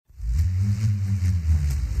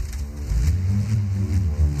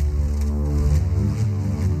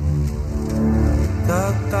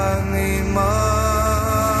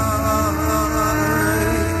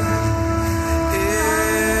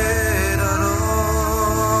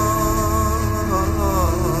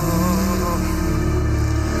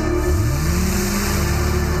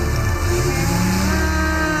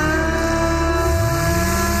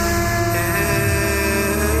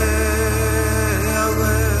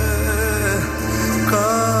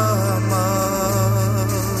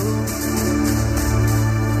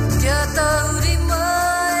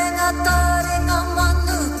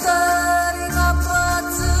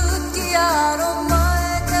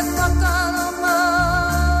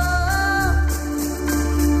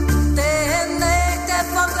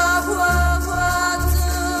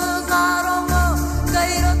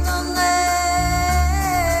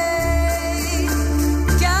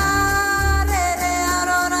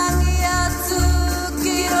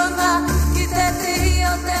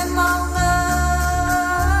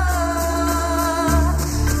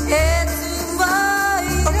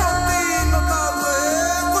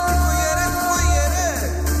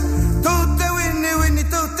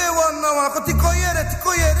ko tiko yere.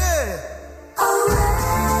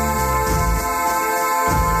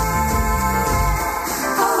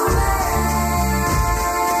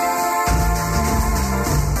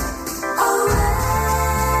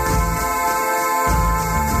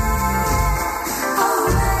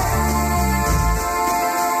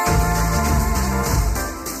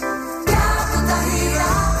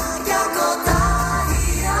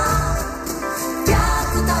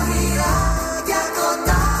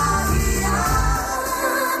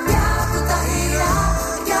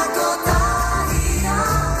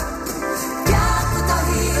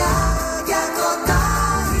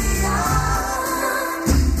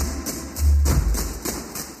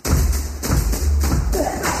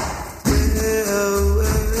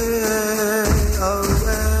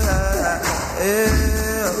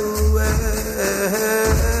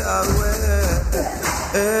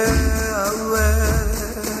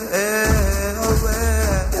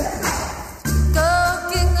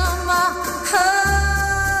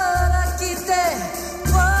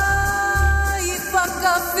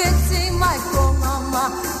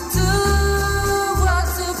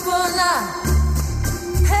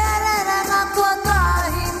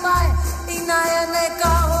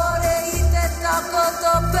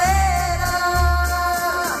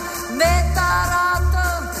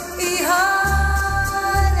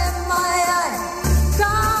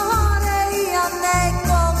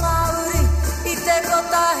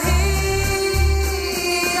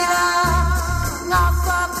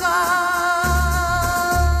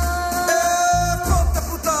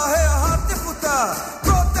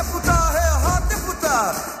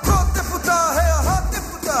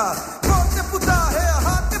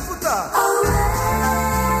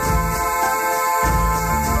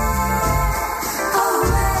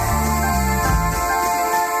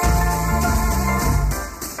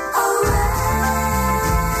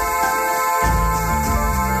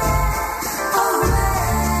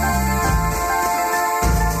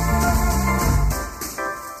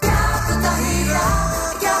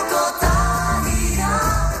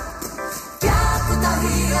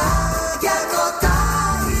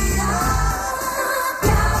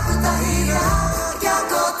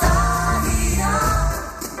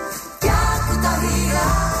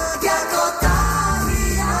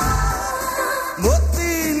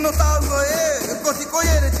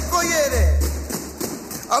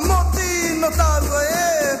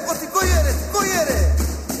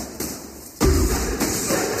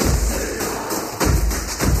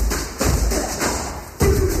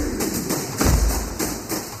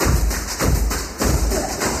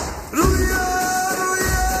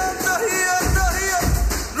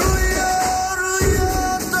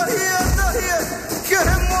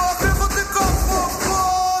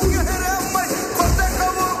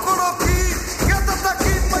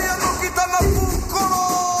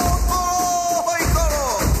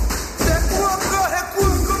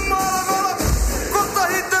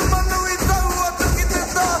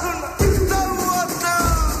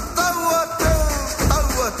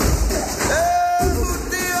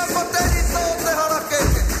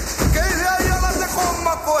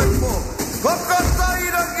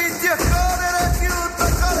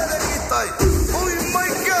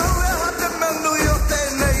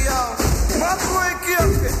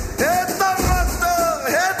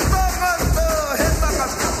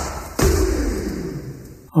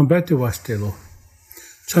 Umberto Wastelo.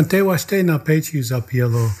 Chante waste na pechu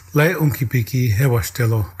zapielo, le unkipiki he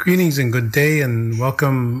wastelo. Greetings and good day and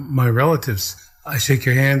welcome my relatives. I shake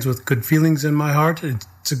your hands with good feelings in my heart.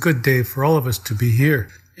 It's a good day for all of us to be here.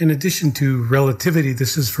 In addition to relativity,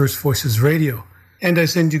 this is First Voices Radio. And I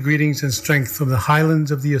send you greetings and strength from the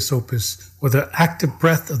highlands of the Esopus, where the active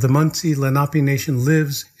breath of the Munsee Lenape Nation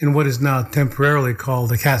lives in what is now temporarily called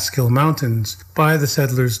the Catskill Mountains by the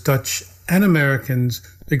settlers, Dutch and Americans.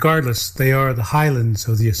 Regardless, they are the highlands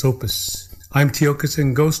of the Esopus. I'm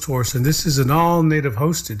Teokasin Ghost Horse, and this is an all-native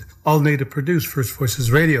hosted, all-native produced First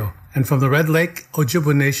Voices Radio. And from the Red Lake,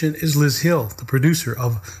 Ojibwa Nation is Liz Hill, the producer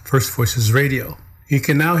of First Voices Radio. You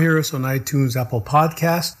can now hear us on iTunes, Apple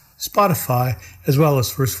Podcasts, Spotify, as well as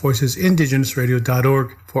First Voices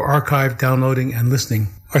IndigenousRadio.org for archive, downloading, and listening.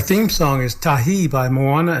 Our theme song is Tahi by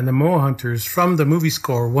Moana and the Moa Hunters from the movie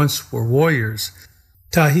score Once Were Warriors.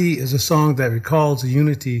 Tahi is a song that recalls the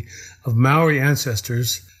unity of Maori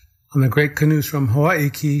ancestors on the great canoes from Hawaii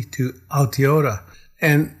to Aotearoa,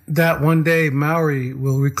 and that one day Maori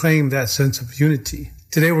will reclaim that sense of unity.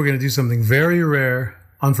 Today we're going to do something very rare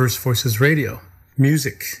on First Voices Radio.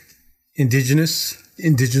 Music.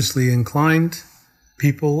 Indigenously inclined,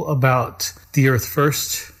 people about the earth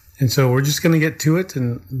first, And so we're just going to get to it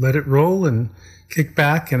and let it roll and kick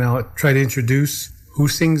back, and I'll try to introduce who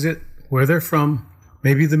sings it, where they're from,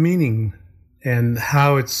 maybe the meaning, and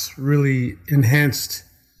how it's really enhanced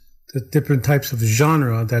the different types of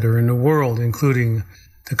genre that are in the world, including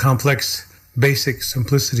the complex, basic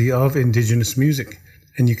simplicity of indigenous music.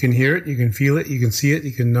 And you can hear it, you can feel it, you can see it,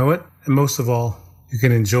 you can know it, and most of all, you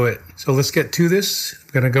can enjoy it. So let's get to this.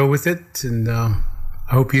 I'm going to go with it, and I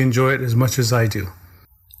hope you enjoy it as much as I do.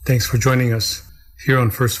 Thanks for joining us here on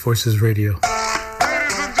First Voices Radio.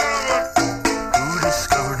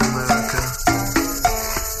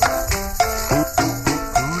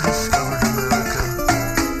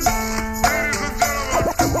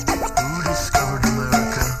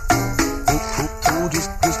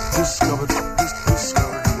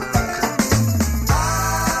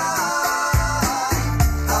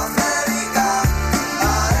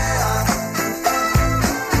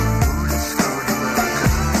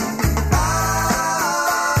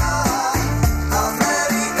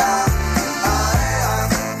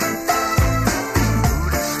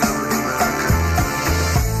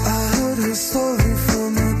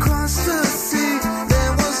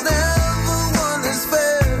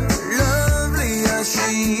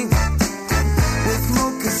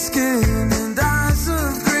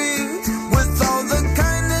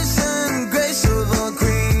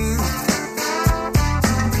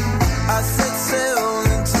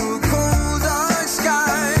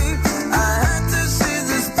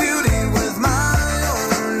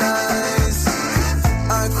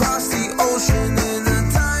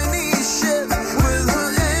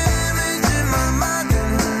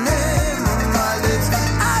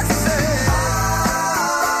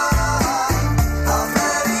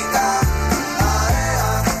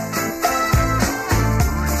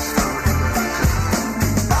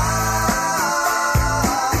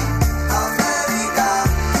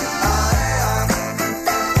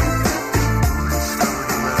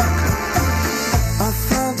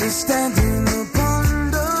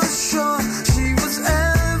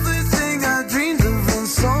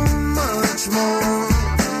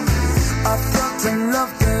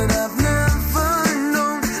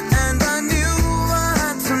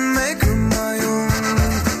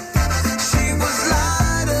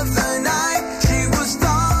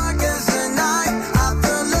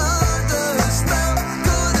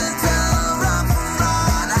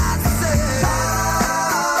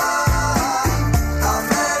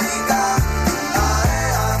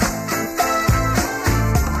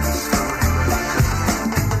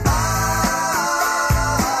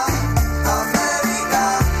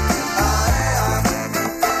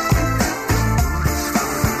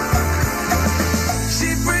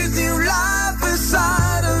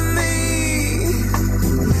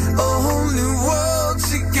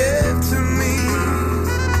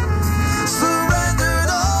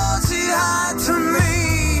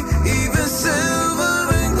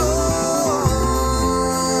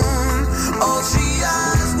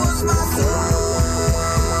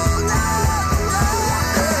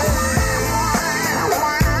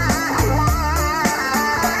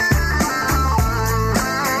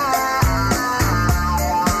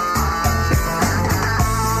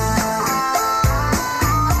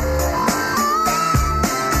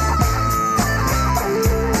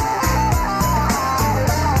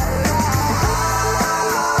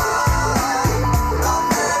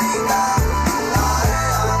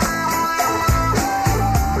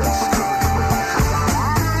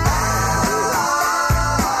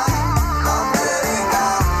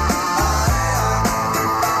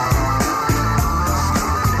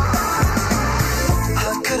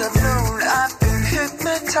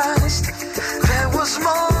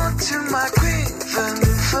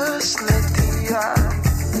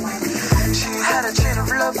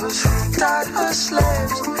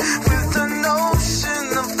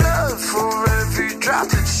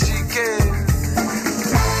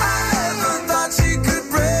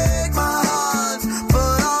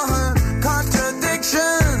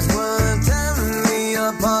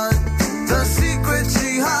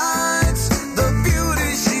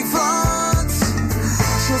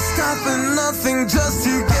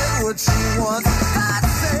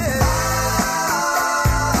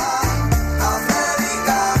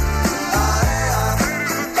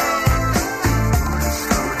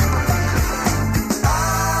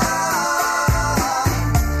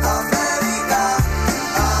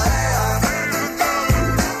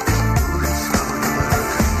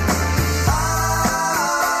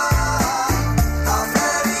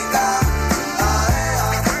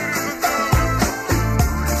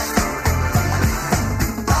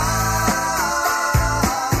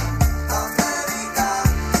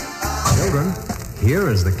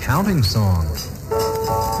 counting song. Live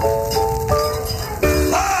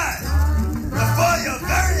before your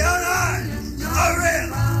very own eyes, a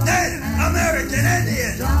real Native American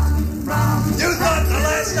Indian. You thought the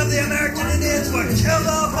last of the American Indians were killed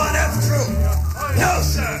off on F-Troop. No,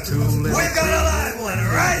 sir. We've got a live one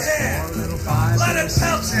right here. Leonard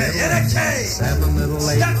Peltier in a cage. Step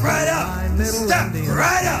right up. Step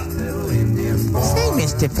right up. Say,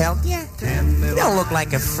 Mr. Peltier, you don't look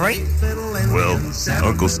like a freak. Well,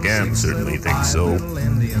 Uncle Scam certainly thinks so.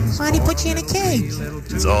 Why'd he put you in a cage?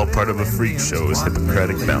 It's all part of a freak show's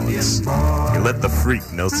Hippocratic balance. He let the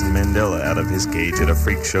freak Nelson Mandela out of his cage at a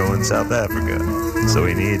freak show in South Africa, so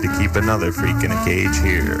he needed to keep another freak in a cage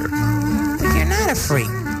here. But you're not a freak.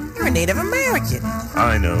 You're a Native American.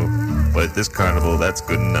 I know, but at this carnival, that's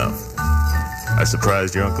good enough. I'm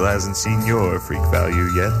surprised your uncle hasn't seen your freak value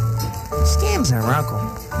yet. Scam's our uncle.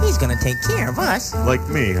 He's gonna take care of us. Like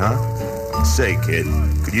me, huh? Say, kid,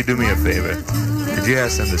 could you do me a favor? Could you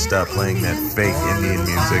ask them to stop playing that fake Indian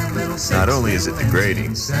music? Not only is it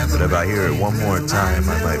degrading, but if I hear it one more time,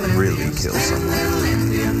 I might really kill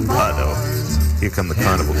someone. Otto, here come the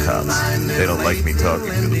carnival cops. They don't like me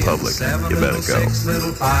talking to the public. You better go. 6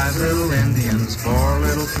 little 5 little Indians, 4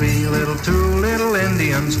 little 3 little 2 little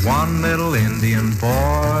Indians, 1 little Indian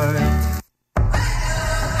boy.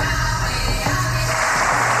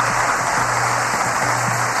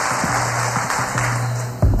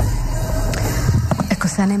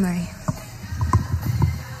 Ekosane Murray.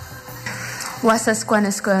 Wasas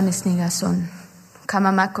kwaneskonis nigason.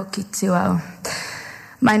 Kamamako kitsiwao.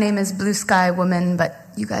 My name is Blue Sky Woman, but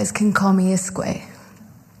you guys can call me Isque.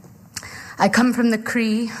 I come from the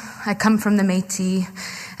Cree, I come from the Métis,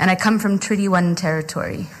 and I come from Treaty 1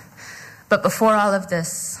 territory. But before all of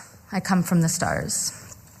this, I come from the stars.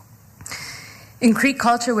 In Cree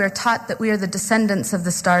culture, we're taught that we are the descendants of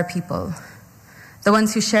the star people, the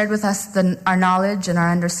ones who shared with us our knowledge and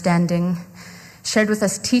our understanding, shared with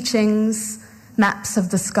us teachings, maps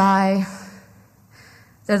of the sky.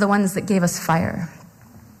 They're the ones that gave us fire.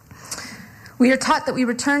 We are taught that we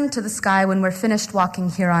return to the sky when we're finished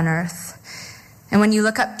walking here on Earth. And when you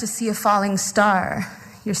look up to see a falling star,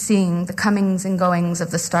 you're seeing the comings and goings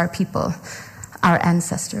of the star people, our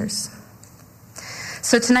ancestors.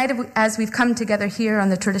 So tonight, as we've come together here on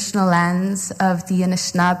the traditional lands of the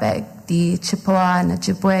Anishinaabe, the Chippewa, and the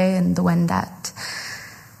Ojibwe, and the Wendat,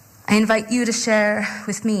 I invite you to share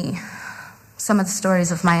with me some of the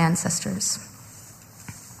stories of my ancestors.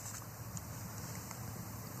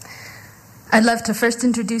 I'd love to first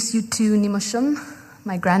introduce you to Nimushum,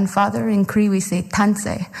 my grandfather. In Cree, we say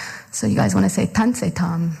Tanse. So you guys want to say Tanse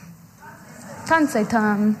Tom? Tanse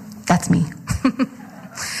Tom. That's me.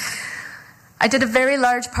 I did a very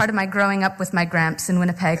large part of my growing up with my gramps in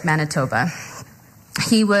Winnipeg, Manitoba.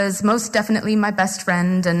 He was most definitely my best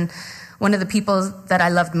friend and one of the people that I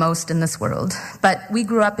loved most in this world. But we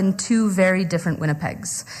grew up in two very different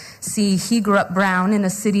Winnipegs. See, he grew up brown in a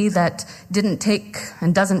city that didn't take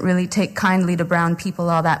and doesn't really take kindly to brown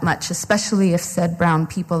people all that much, especially if said brown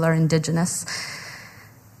people are Indigenous.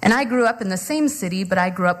 And I grew up in the same city, but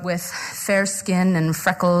I grew up with fair skin and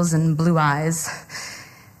freckles and blue eyes.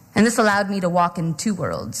 And this allowed me to walk in two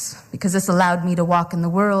worlds, because this allowed me to walk in the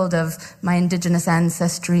world of my Indigenous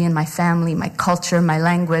ancestry and my family, my culture, my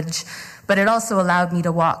language, but it also allowed me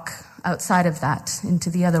to walk outside of that into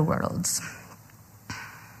the other worlds.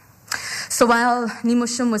 So while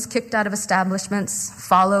Nimushum was kicked out of establishments,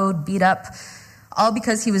 followed, beat up, all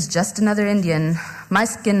because he was just another Indian, my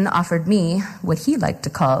skin offered me what he liked to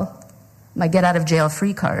call my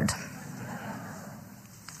get-out-of-jail-free card.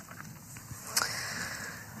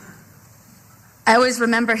 I always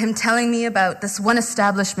remember him telling me about this one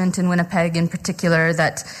establishment in Winnipeg in particular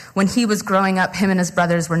that when he was growing up, him and his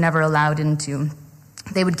brothers were never allowed into.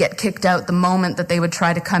 They would get kicked out the moment that they would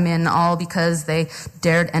try to come in, all because they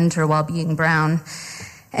dared enter while being brown.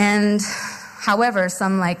 And however,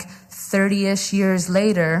 some 30-ish years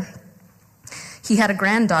later, he had a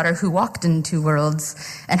granddaughter who walked in two worlds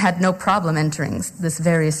and had no problem entering this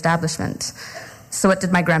very establishment. So what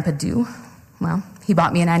did my grandpa do? Well, he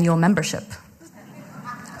bought me an annual membership.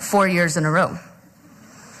 4 years in a row.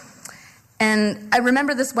 And I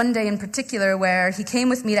remember this one day in particular where he came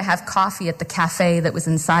with me to have coffee at the cafe that was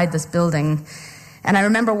inside this building. And I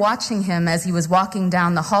remember watching him as he was walking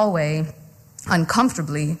down the hallway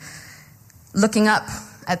uncomfortably, looking up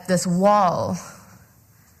at this wall.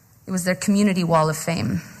 It was their community wall of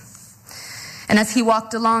fame. And as he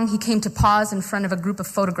walked along, he came to pause in front of a group of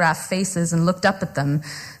photographed faces and looked up at them,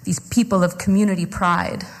 these people of community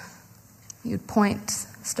pride. He would point,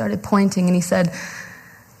 started pointing, and he said,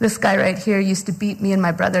 "This guy right here used to beat me and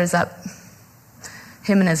my brothers up.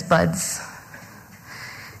 him and his buds.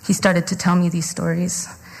 He started to tell me these stories.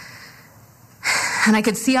 And I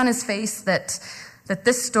could see on his face that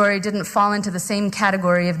this story didn't fall into the same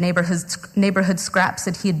category of neighborhood scraps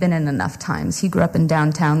that he had been in enough times. He grew up in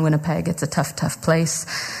downtown Winnipeg. It's a tough, tough place.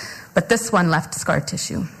 But this one left scar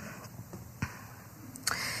tissue.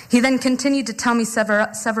 He then continued to tell me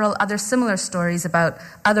several other similar stories about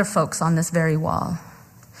other folks on this very wall.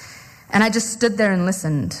 And I just stood there and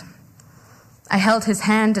listened. I held his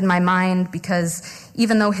hand in my mind because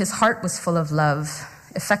even though his heart was full of love,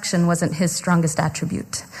 affection wasn't his strongest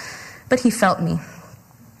attribute. But he felt me,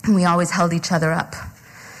 and we always held each other up.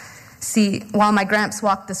 See, while my Gramps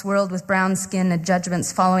walked this world with brown skin and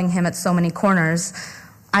judgments following him at so many corners,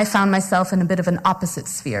 I found myself in a bit of an opposite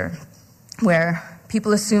sphere, where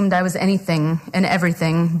people assumed I was anything and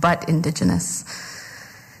everything but Indigenous.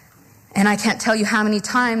 And I can't tell you how many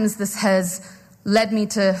times this has led me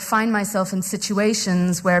to find myself in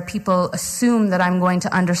situations where people assume that I'm going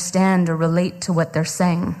to understand or relate to what they're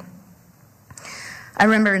saying. I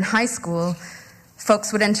remember in high school,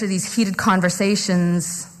 folks would enter these heated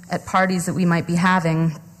conversations at parties that we might be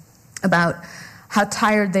having about how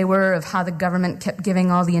tired they were of how the government kept giving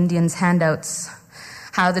all the Indians handouts,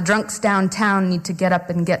 how the drunks downtown need to get up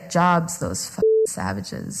and get jobs, those fucking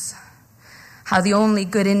savages, how the only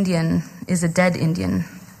good Indian is a dead Indian.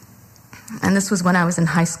 And this was when I was in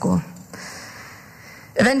high school.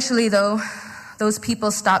 Eventually, though, those people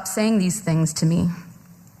stopped saying these things to me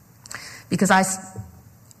because I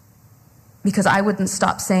wouldn't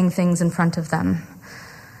stop saying things in front of them.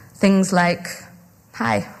 Things like,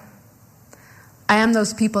 "Hi, I am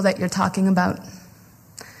those people that you're talking about.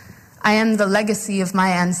 I am the legacy of my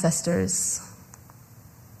ancestors.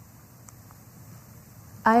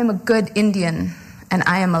 I am a good Indian, and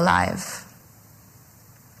I am alive."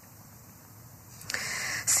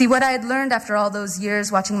 See, what I had learned after all those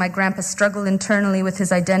years watching my grandpa struggle internally with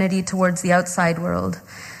his identity towards the outside world,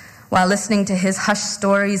 while listening to his hushed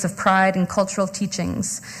stories of pride and cultural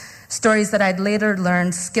teachings, stories that I'd later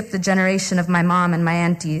learned skipped the generation of my mom and my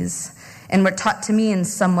aunties, and were taught to me in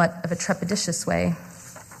somewhat of a trepidatious way.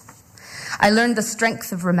 I learned the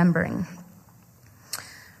strength of remembering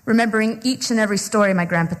each and every story my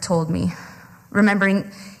grandpa told me, remembering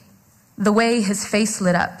the way his face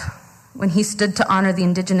lit up when he stood to honor the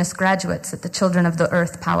Indigenous graduates at the Children of the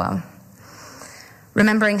Earth powwow,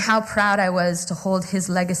 remembering how proud I was to hold his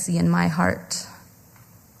legacy in my heart.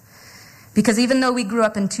 Because even though we grew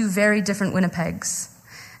up in two very different Winnipegs,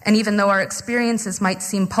 and even though our experiences might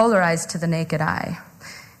seem polarized to the naked eye,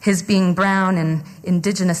 his being brown and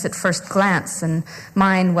Indigenous at first glance, and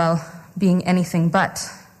mine, well, being anything but,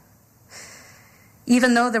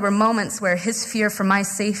 even though there were moments where his fear for my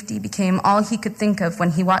safety became all he could think of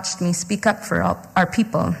when he watched me speak up for our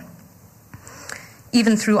people,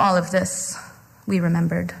 even through all of this, we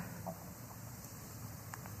remembered.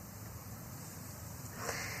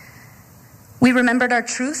 We remembered our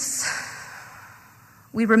truths.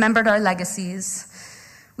 We remembered our legacies.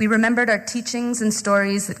 We remembered our teachings and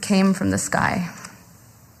stories that came from the sky.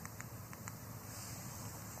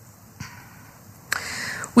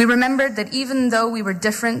 We remembered that even though we were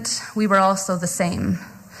different, we were also the same,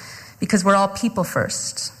 because we're all people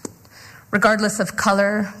first. Regardless of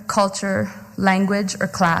color, culture, language, or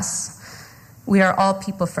class, we are all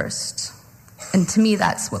people first. And to me,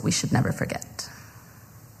 that's what we should never forget.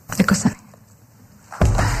 Ekosani.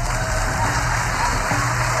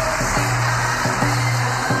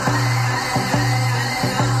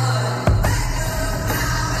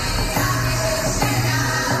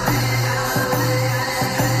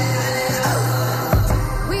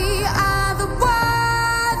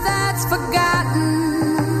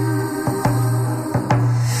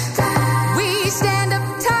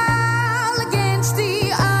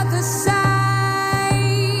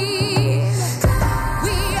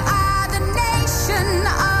 We are the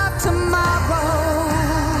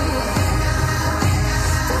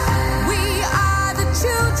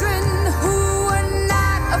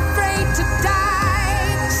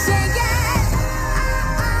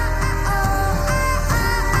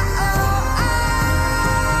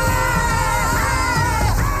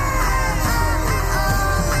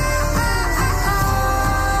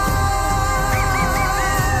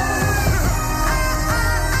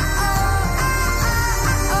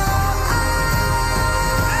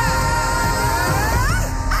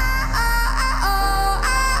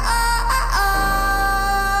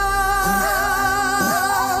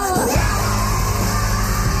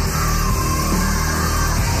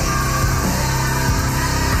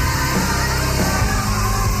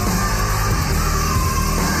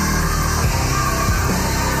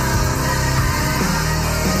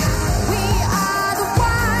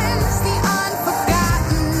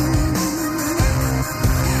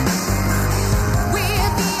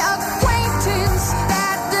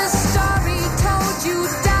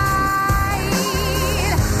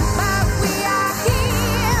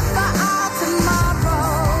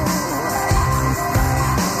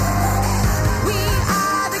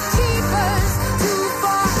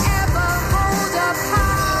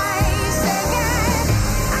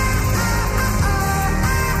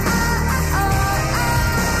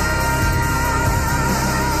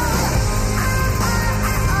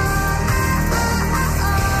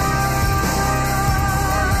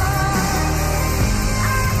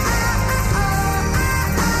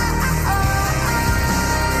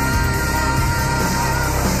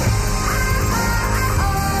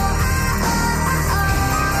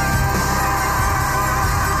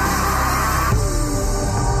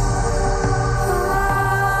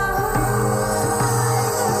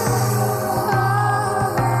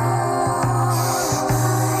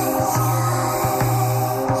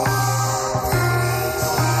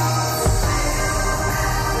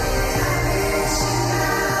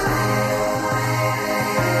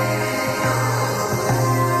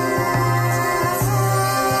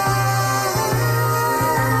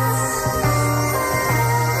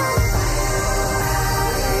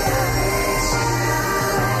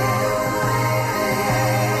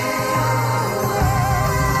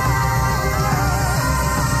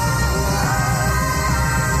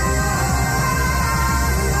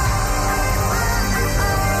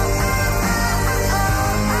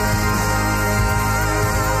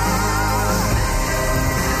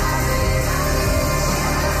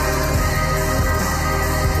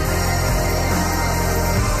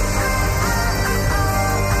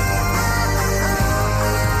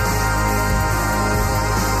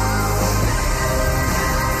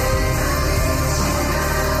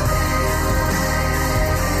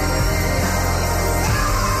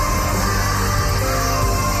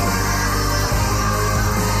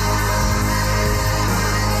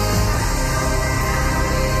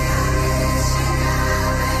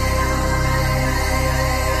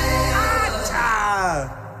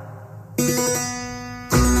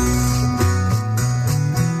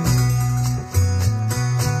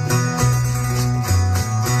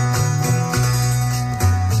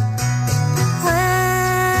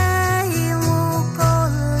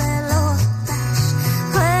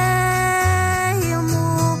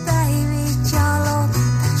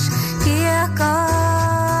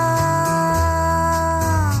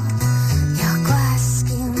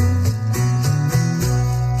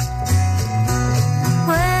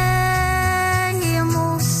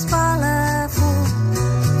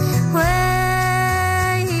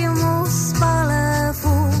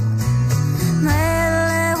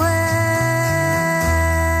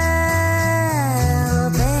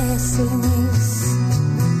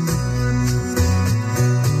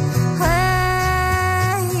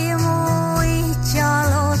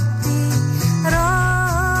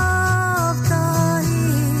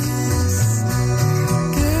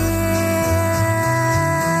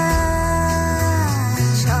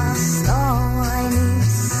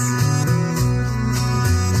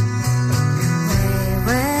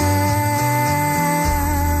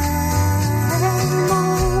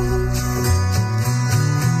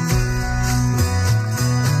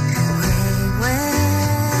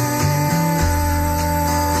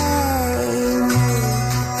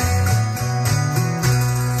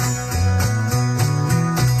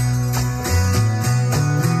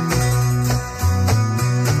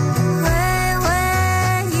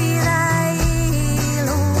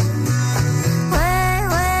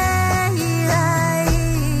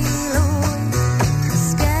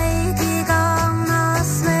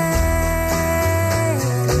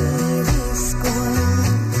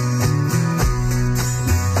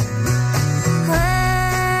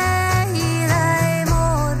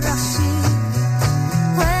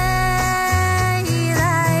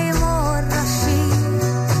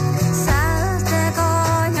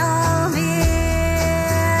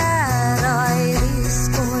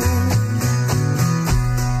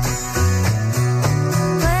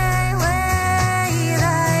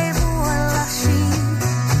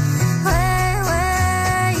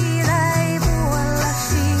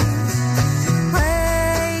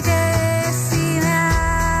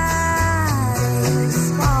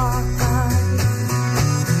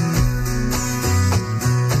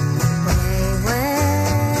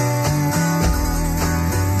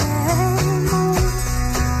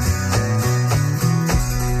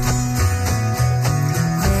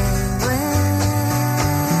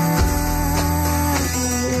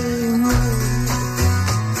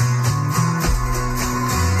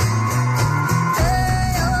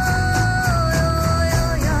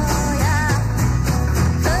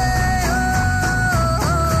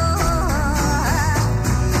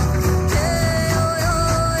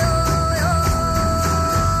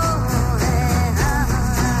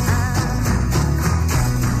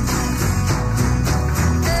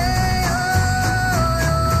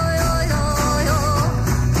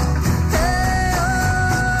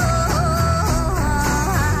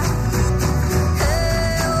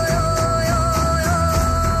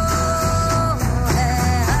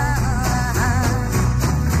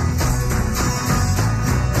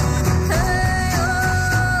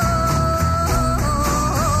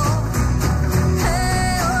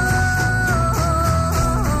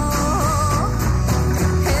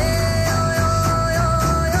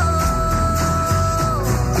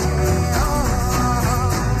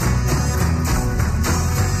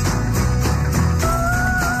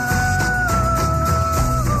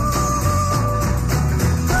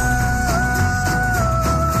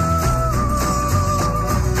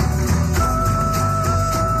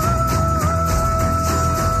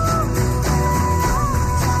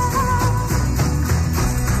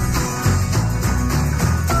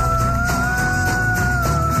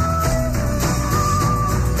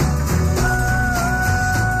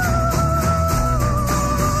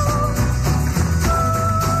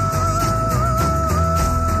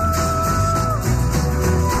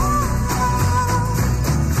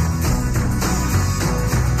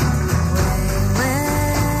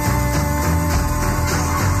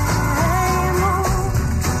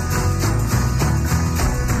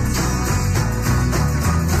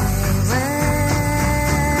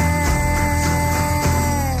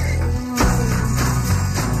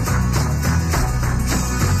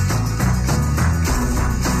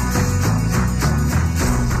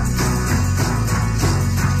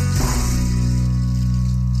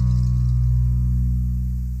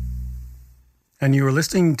And you were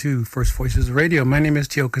listening to First Voices Radio. My name is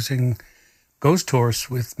Tiokasin Ghost Horse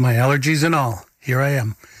with my allergies and all. Here I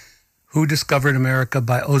am. Who Discovered America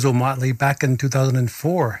by Ozomatli back in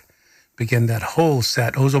 2004 began that whole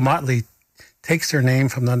set. Ozomatli takes their name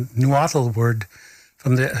from the Nahuatl word,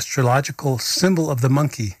 from the astrological symbol of the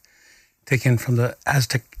monkey, taken from the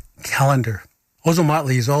Aztec calendar.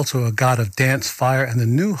 Ozomatli is also a god of dance, fire, and the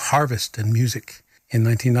new harvest and music. In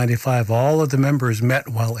 1995, all of the members met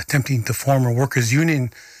while attempting to form a workers'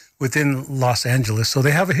 union within Los Angeles. So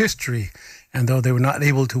they have a history. And though they were not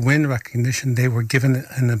able to win recognition, they were given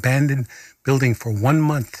an abandoned building for 1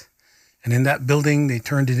 month. And in that building, they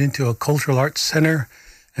turned it into a cultural arts center.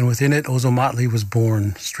 And within it, Ozomatli was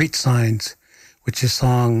born. Street Signs, which is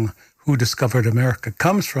song Who Discovered America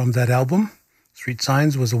comes from that album. Street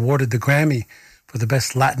Signs was awarded the Grammy for the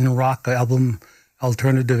Best Latin Rock Album,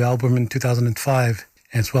 Alternative Album in 2005,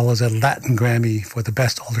 as well as a Latin Grammy for the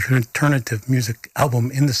Best Alternative Music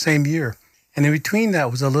Album in the same year. And in between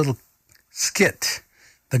that was a little skit,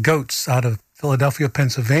 The Goats, out of Philadelphia,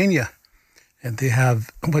 Pennsylvania. And they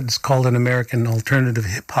have what's called an American alternative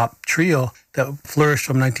hip-hop trio that flourished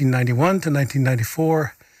from 1991 to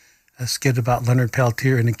 1994, a skit about Leonard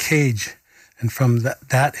Peltier in a cage. And from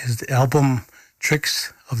that is the album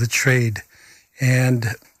Tricks of the Trade.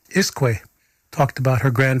 And Iskwē talked about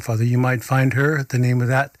her grandfather. You might find her. The name of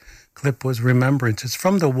that clip was Remembrance. It's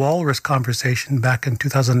from the Walrus Conversation back in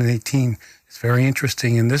 2018. It's very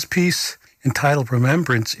interesting. In this piece, entitled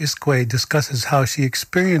Remembrance, Iskwē discusses how she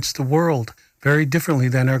experienced the world very differently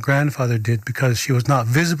than her grandfather did because she was not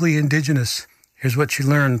visibly indigenous. Here's what she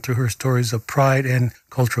learned through her stories of pride and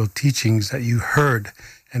cultural teachings that you heard.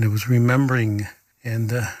 And it was remembering and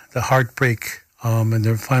the heartbreak and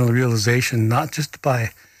the final realization, not just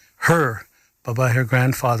by her, but by her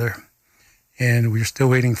grandfather. And we're still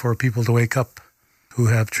waiting for people to wake up who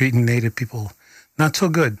have treated Native people not so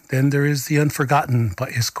good. Then there is The Unforgotten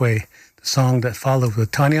by Iskwē, the song that followed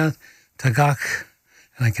with Tanya Tagaq,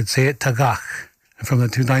 and I could say it, Tagaq, and from the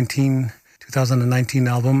 2019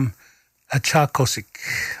 album, Achakosik.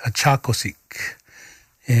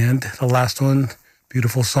 And the last one,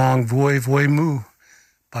 beautiful song, Voi Voi Mu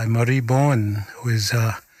by Marie Bowen, who is,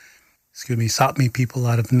 Sápmi people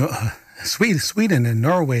out of Sweden and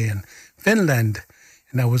Norway and Finland.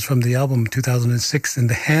 And that was from the album 2006, In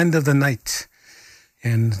the Hand of the Night.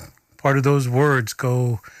 And part of those words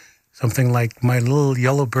go something like, my little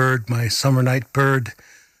yellow bird, my summer night bird,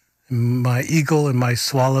 my eagle and my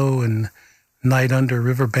swallow, and night under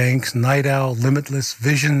riverbanks, night owl, limitless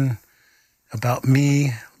vision about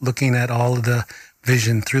me, looking at all of the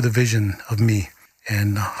vision, through the vision of me.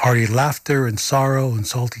 And hearty laughter and sorrow and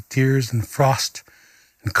salty tears and frost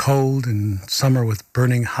and cold and summer with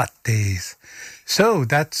burning hot days. So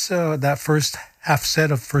that's that first half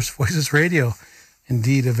set of First Voices Radio.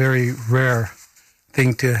 Indeed, a very rare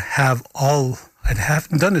thing to have all. I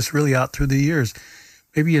haven't done this really out through the years.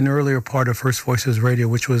 Maybe an earlier part of First Voices Radio,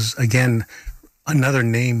 which was, again, another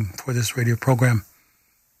name for this radio program.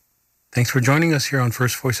 Thanks for joining us here on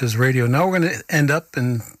First Voices Radio. Now we're going to end up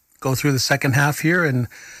and go through the second half here, and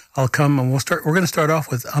I'll come and we're going to start off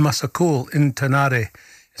with Amasakul in Tanare,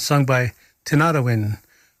 sung by Tinadawin.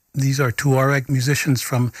 These are Tuareg musicians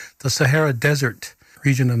from the Sahara Desert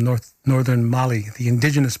region of northern Mali, the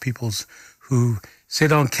indigenous peoples who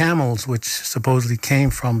sit on camels, which supposedly came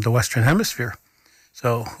from the Western Hemisphere.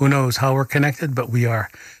 So who knows how we're connected, but we are.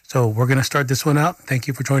 So we're going to start this one out. Thank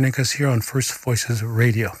you for joining us here on First Voices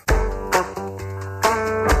Radio.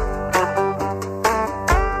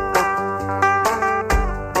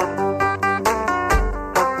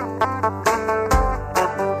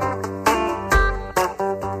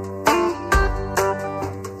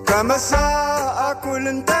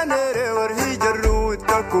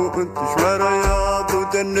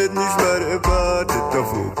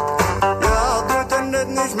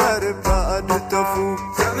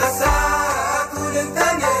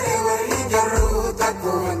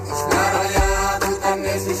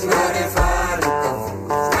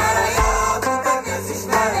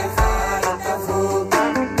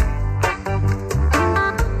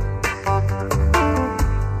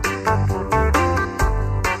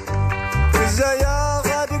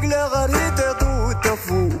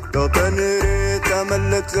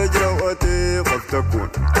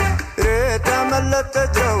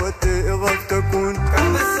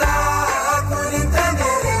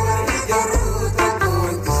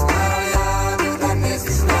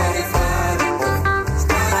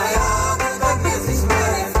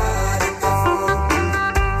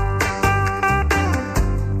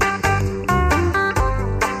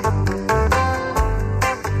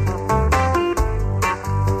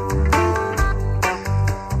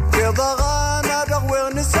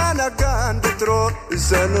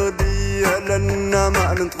 سنغديها لنا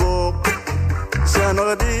ما ننطق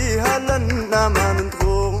سنغديها لنا ما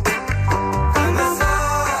ننطق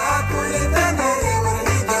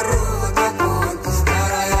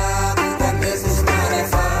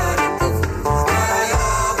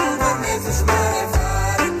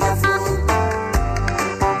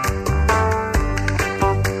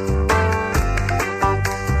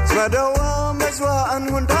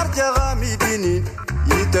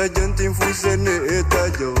تجنتم فوسني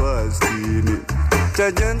تجواستيني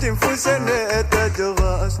تجنتم فوسني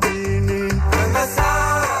تجواستيني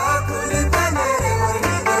المساء كل تنيري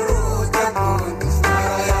ورمي درود تكون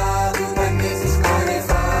تسمع يا دود الناس اشماري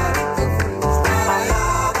فارق تفوق تسمع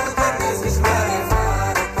يا دود الناس اشماري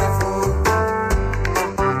فارق تفوق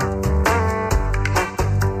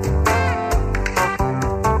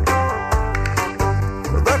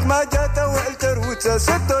ضك ما جات والتروت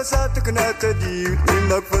ستة ساتك ناتدي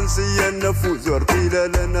إنك فنسي النفوس ارتيلا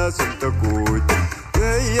لنا سلتكوي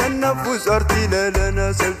هي النفوس ارتيلا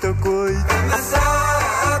لنا سلتكوي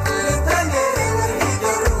المساء كل تنيري ورمي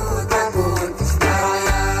درود تكون تسمع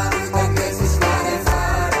يا دود الناس اشماري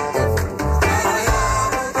فارق تفوق تسمع يا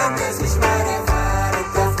دود الناس اشماري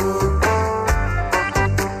فارق تفوق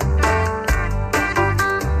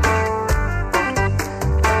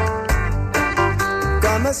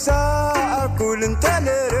كمساء كل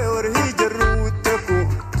تنيري ورهي جرود تكو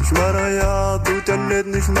تشمر يا دوت الند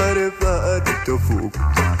نشمر فقد تفوق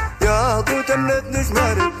يا دوت الند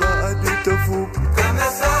نشمر فقد تفوق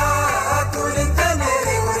كمساء كل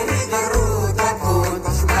تنيري ورهي جرود تكو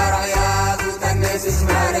تشمر يا دوت الناس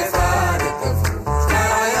نشمر فقد تفوق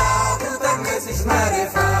تشمر يا دوت الناس نشمر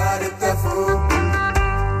فقد تفوق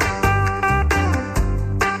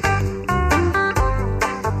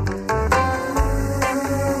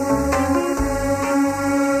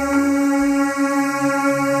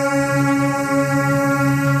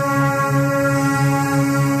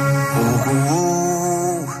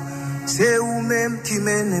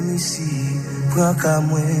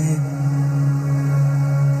Kamwe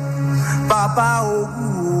Papa Ogu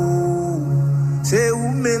c'est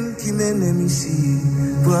ou même qui m'aime ici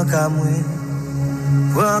Prends Kamwe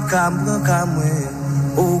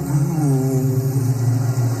Ogu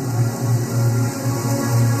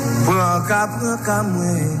Prends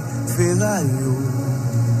Kamwe Ferraille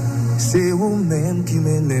c'est ou même qui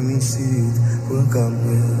m'aime ici Prends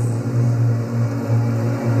Kamwe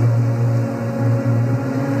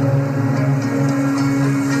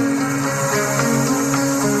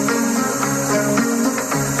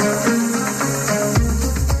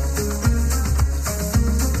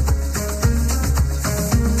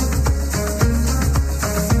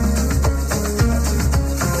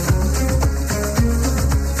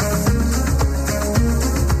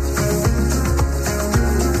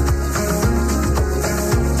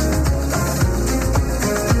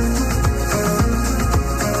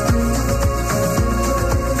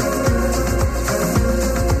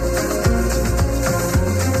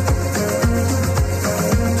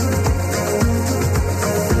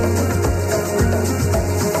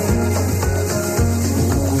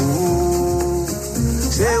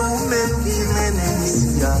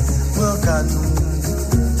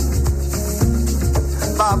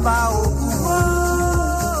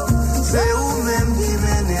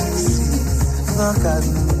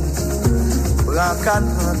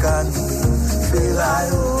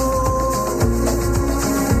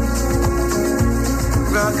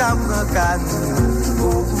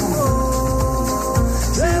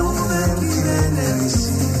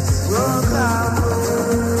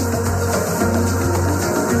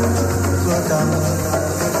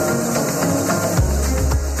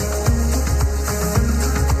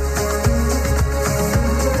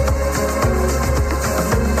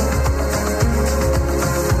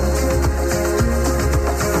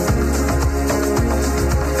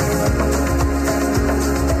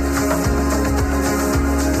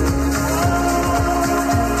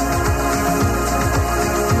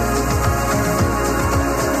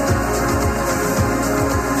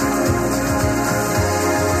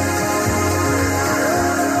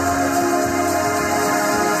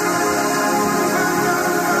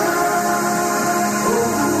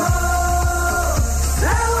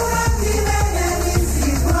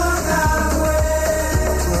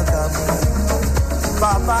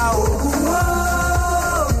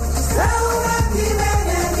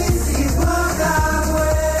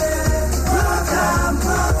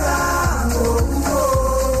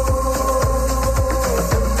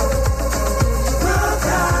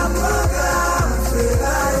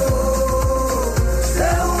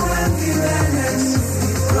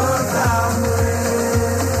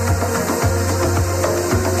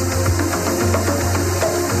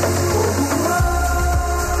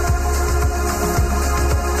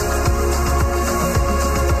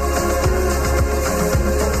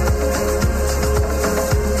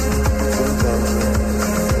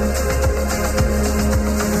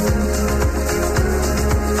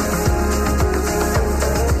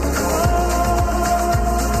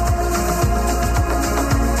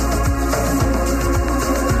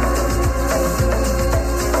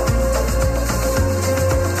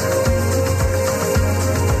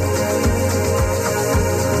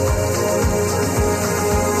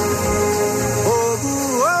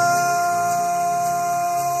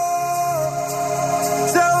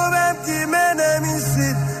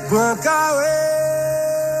kawe.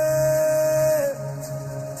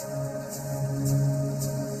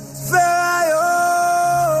 Ferayo,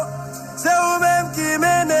 c'est vous-même qui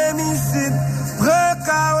mène ici.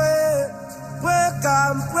 Prekawe,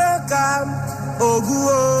 prekam,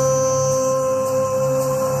 oguo.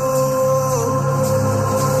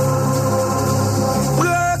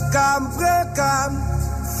 Prekam,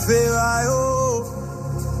 ferayo,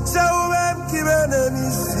 c'est vous-même qui mène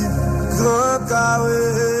ici. Prekawe.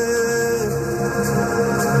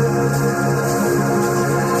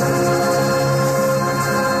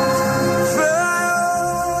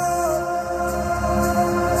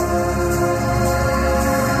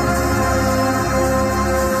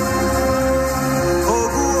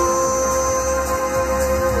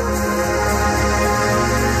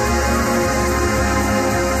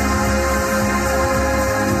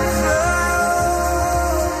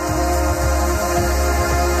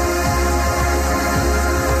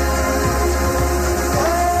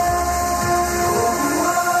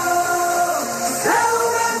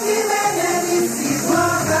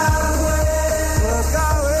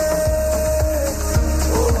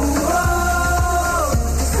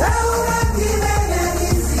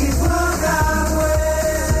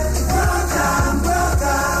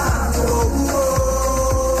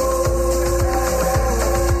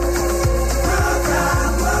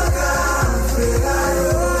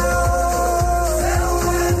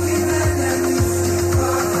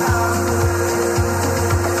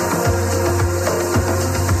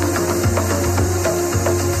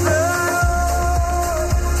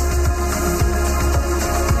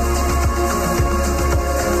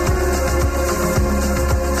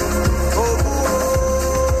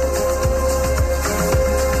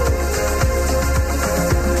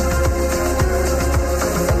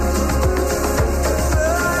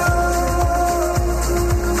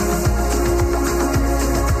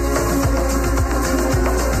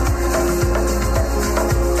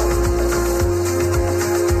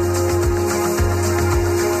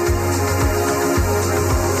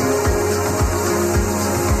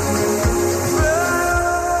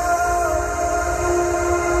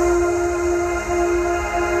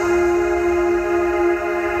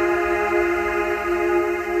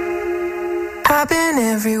 I've been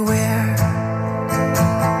everywhere,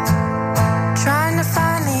 trying to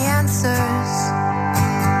find the answers,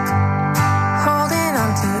 holding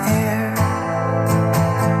on to air.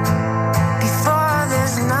 Before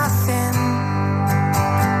there's nothing,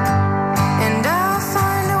 and I'll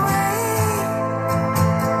find a way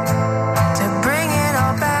to bring it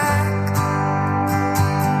all back.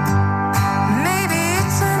 Maybe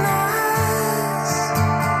it's in us,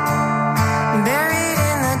 buried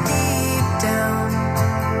in the deep down.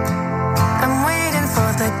 I'm waiting for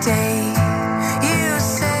the day you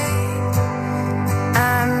say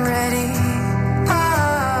I'm ready.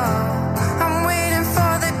 Oh, I'm waiting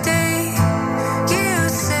for the day you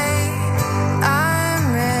say I'm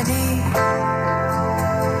ready.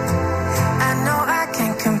 I know I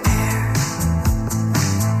can't compare,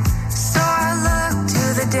 so I look to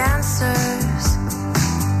the dancers,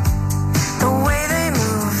 the way they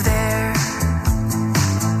move there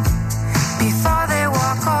before they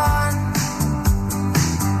walk on.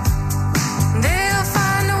 They'll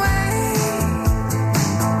find a way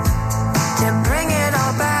to bring it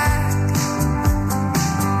all back.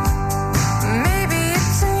 Maybe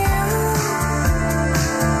it's in you,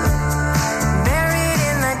 buried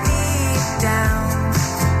in the deep down.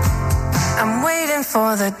 I'm waiting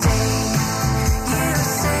for the day you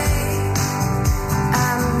say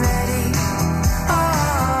I'm ready.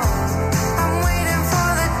 Oh, I'm waiting for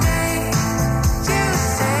the day you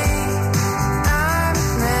say I'm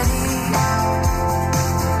ready.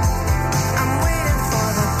 I'm waiting for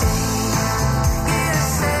the day you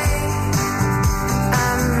say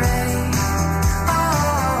I'm ready.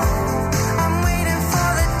 Oh, I'm waiting for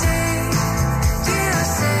the day you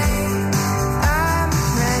say I'm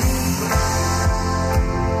ready.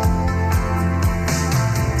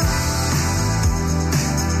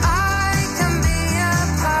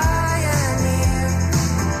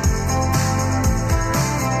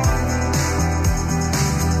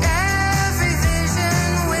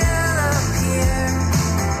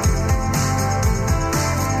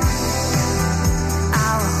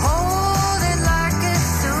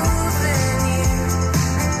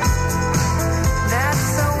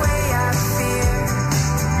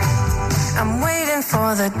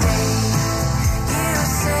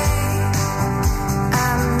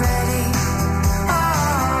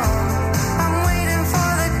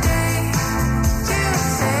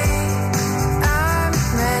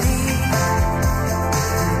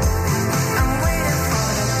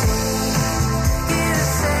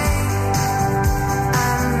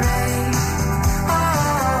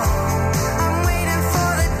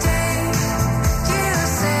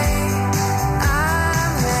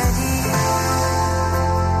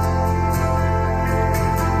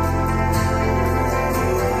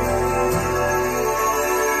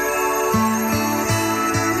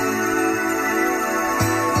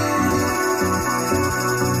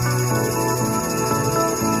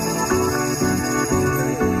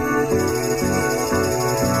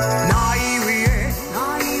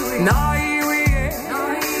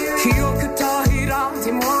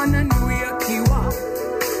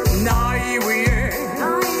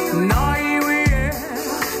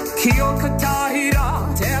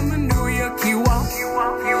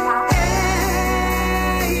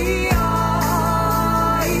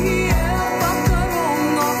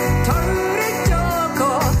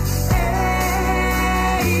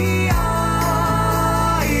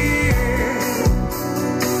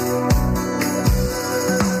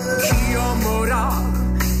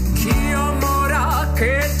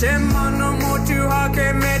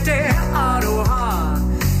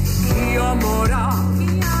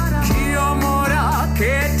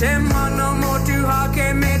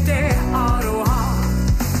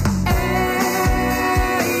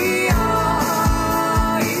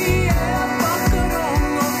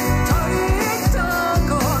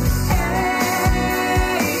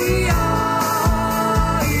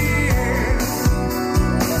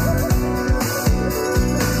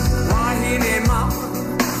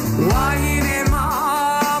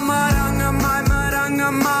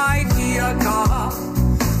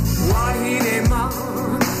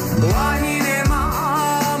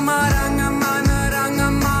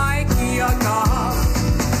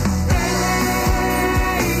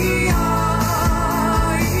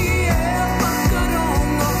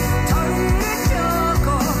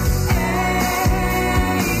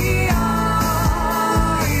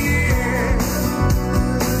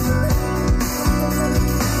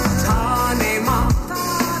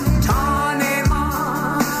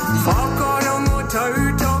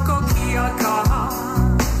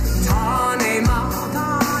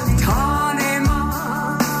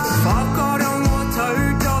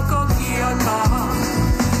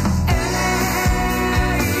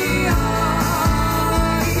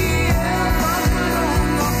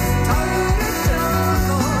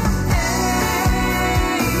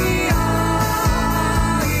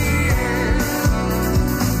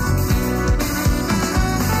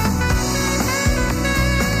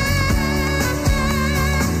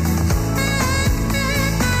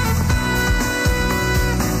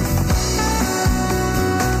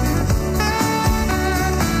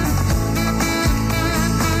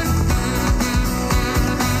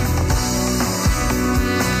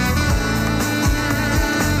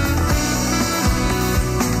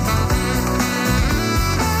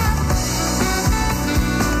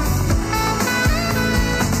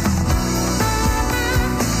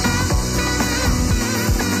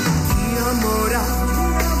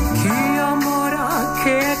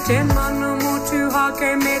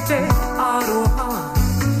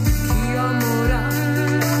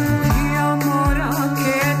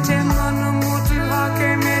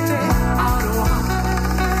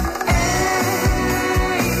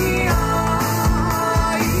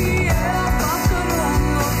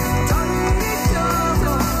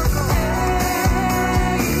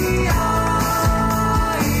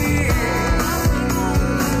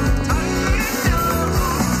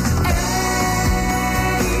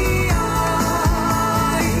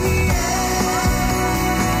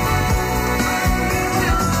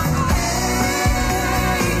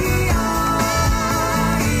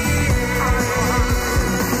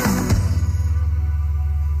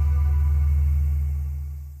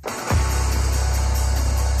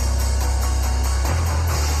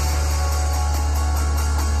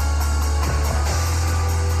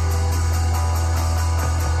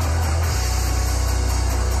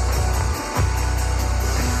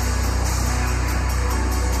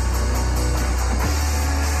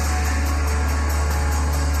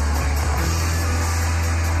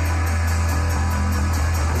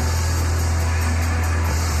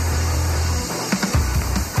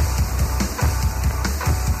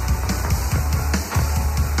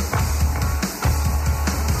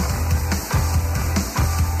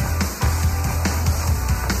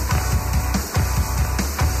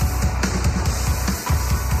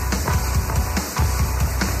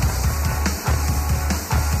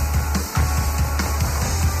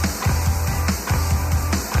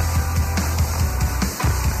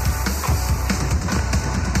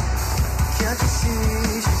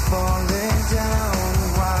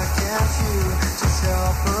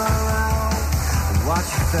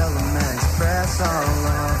 fellow men express all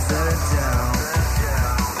of their doubt.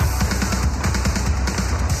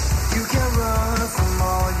 You can't run from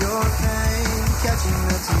all your pain, catching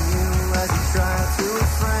up to you as you try to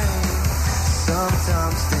refrain.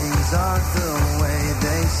 Sometimes things aren't the way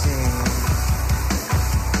they seem.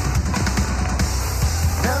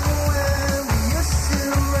 Remember when we used to sit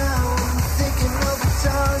around thinking of the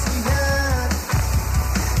times we had?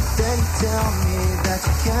 Then you tell me that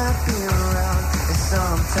you can't be around. It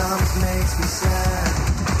sometimes makes me sad.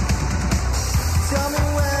 Tell me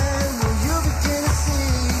when will you begin to see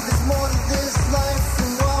there's more to this life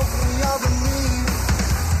than what we all believe?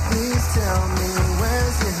 Please tell me,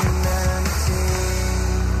 where's your humanity?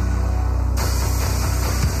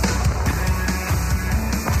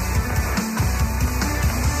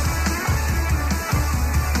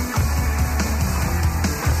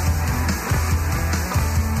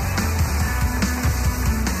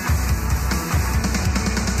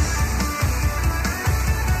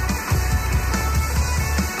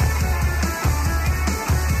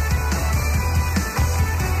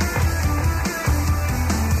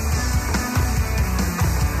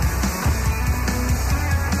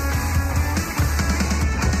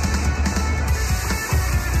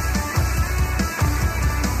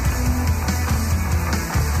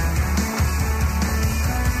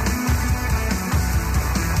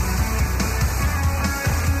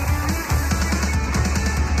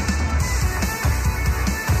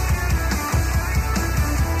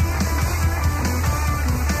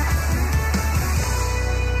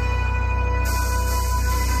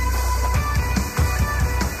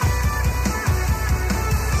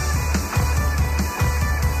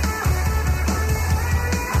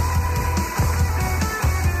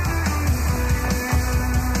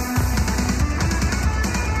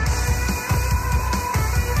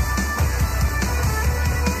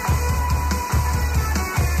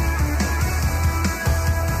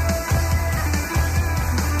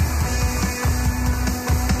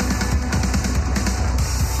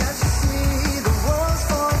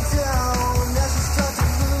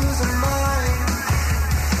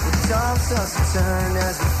 Turn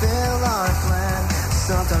as we fail our plan.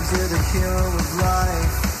 Sometimes you're the hero of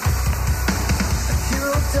life. A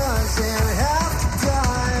hero doesn't have to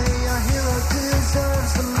die. A hero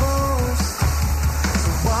deserves the most. So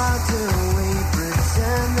why do we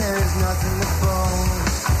pretend there's nothing to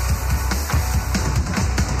boast?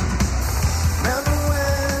 Remember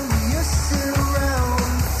when we used to sit around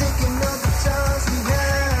thinking of the times we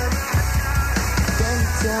had? Then you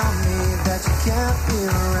tell me that you can't be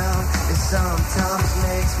around. It sometimes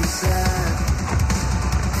makes me sad.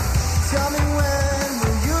 Tell me when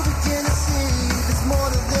will you begin to see there's more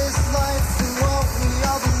to this life than what we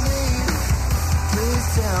all believe? Please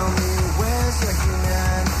tell me, where's your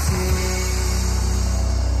humanity?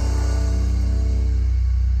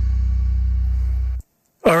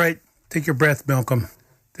 All right, take your breath, Malcolm.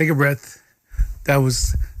 Take a breath. That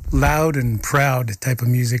was loud and proud type of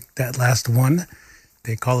music, that last one.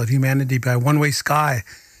 They call it Humanity by One Way Sky,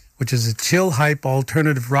 which is a chill hype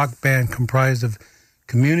alternative rock band comprised of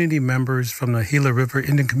community members from the Gila River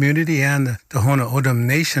Indian community and the Tohono O'odham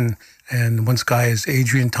Nation. And One Sky is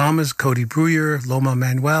Adrian Thomas, Cody Brewer, Loma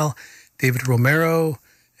Manuel, David Romero,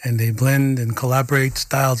 and they blend and collaborate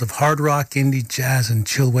styles of hard rock, indie, jazz, and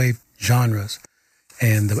chill wave genres.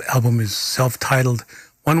 And the album is self-titled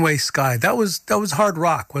One Way Sky. That was hard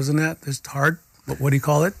rock, wasn't that? Just hard. What do you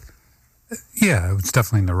call it? Yeah, it's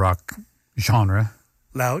definitely in the rock genre.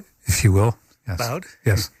 Loud, if you will. Yes. Loud,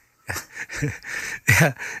 yes.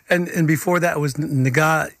 Yeah, and before that was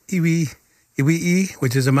Nga Iwi'i,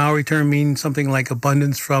 which is a Maori term meaning something like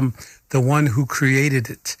abundance from the one who created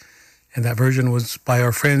it. And that version was by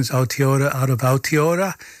our friends Aotearoa out of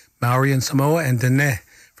Aotearoa, Maori and Samoa, and Dene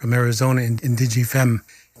from Arizona in Digifem.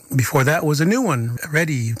 Before that was a new one,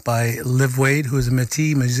 Ready, by Liv Wade, who is a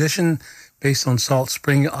Métis musician based on Salt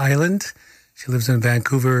Spring Island. She lives in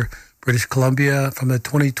Vancouver, British Columbia, from the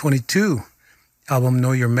 2022 album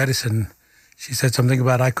Know Your Medicine. She said something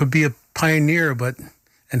about, I could be a pioneer,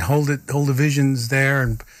 and hold the visions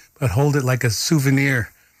there, but hold it like a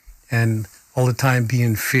souvenir, and all the time be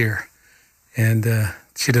in fear. And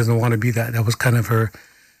she doesn't want to be that. That was kind of her,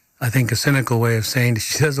 I think, a cynical way of saying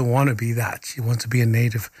she doesn't want to be that. She wants to be a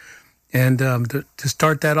native. And to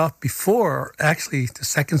start that off before, actually, the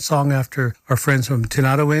second song after our friends from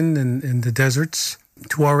Tinatawin in the deserts,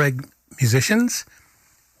 Tuareg musicians,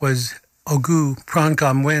 was Ogu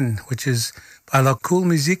Prankamwen, which is by La Cool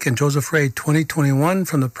Musique and Joseph Ray 2021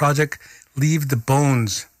 from the project Leave the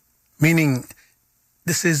Bones, meaning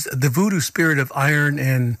this is the voodoo spirit of iron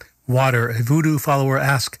and water. A voodoo follower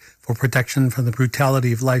asks for protection from the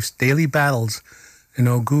brutality of life's daily battles. And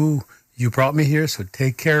Ogu, you brought me here, so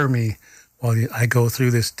take care of me while I go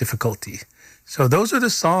through this difficulty. So those are the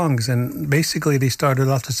songs, and basically they started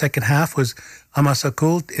off. The second half was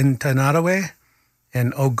Amasakul in Tanarawe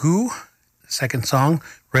and Ogu, the second song.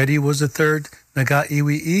 Ready was the third, Naga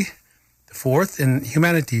Iwi'i, the fourth, and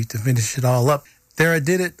Humanity to finish it all up. There I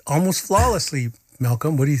did it almost flawlessly,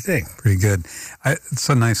 Malcolm. What do you think? Pretty good. It's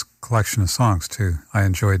a nice collection of songs, too. I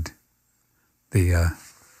enjoyed the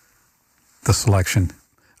selection.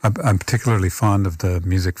 I'm particularly fond of the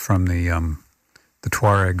music from the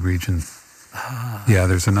Tuareg region. Yeah,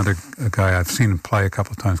 there's another guy I've seen him play a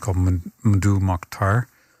couple of times called Mdu Mokhtar.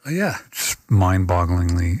 Oh, yeah. Just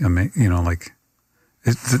mind-bogglingly amazing. Like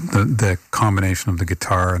the combination of the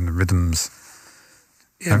guitar and the rhythms.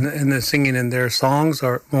 And the singing in their songs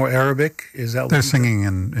are more Arabic? Is that what they're singing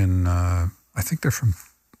in I think are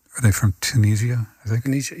they from Tunisia? I think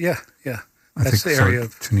Tunisia. Yeah. That's the area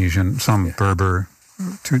of Tunisian, some Berber,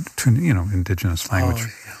 indigenous language. Oh,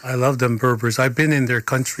 yeah. I love them Berbers. I've been in their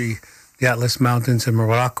country, the Atlas Mountains in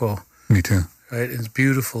Morocco. Me too. Right, it's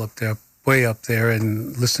beautiful up there, way up there,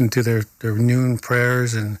 and listen to their noon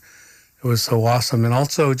prayers, and it was so awesome. And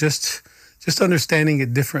also just understanding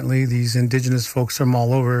it differently. These indigenous folks from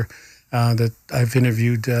all over that I've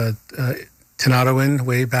interviewed, Tanarawan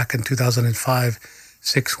way back in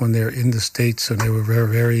 2005-06 when they're in the States, and they were very,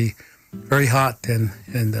 very, very hot, and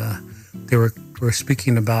they were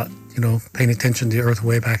speaking about paying attention to the earth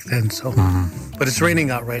way back then. So, but it's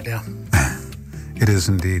raining out right now. It is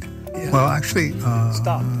indeed. Yeah. Well, actually,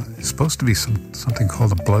 stop. It's supposed to be something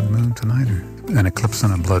called a blood moon tonight, or an eclipse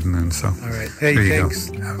and a blood moon. So, all right. Hey, there you thanks.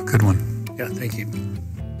 go. Have a good one. Yeah, thank you.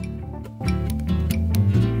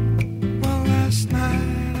 Well, last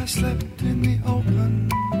night I slept in the open,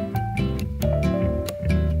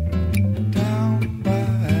 down by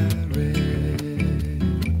red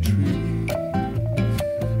trees.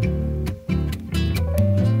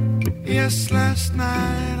 Yes, last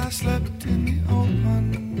night I slept in the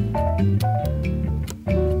open,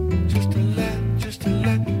 just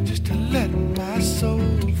to let my soul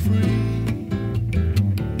free.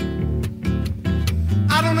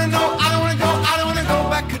 I don't wanna go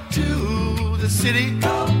back to the city.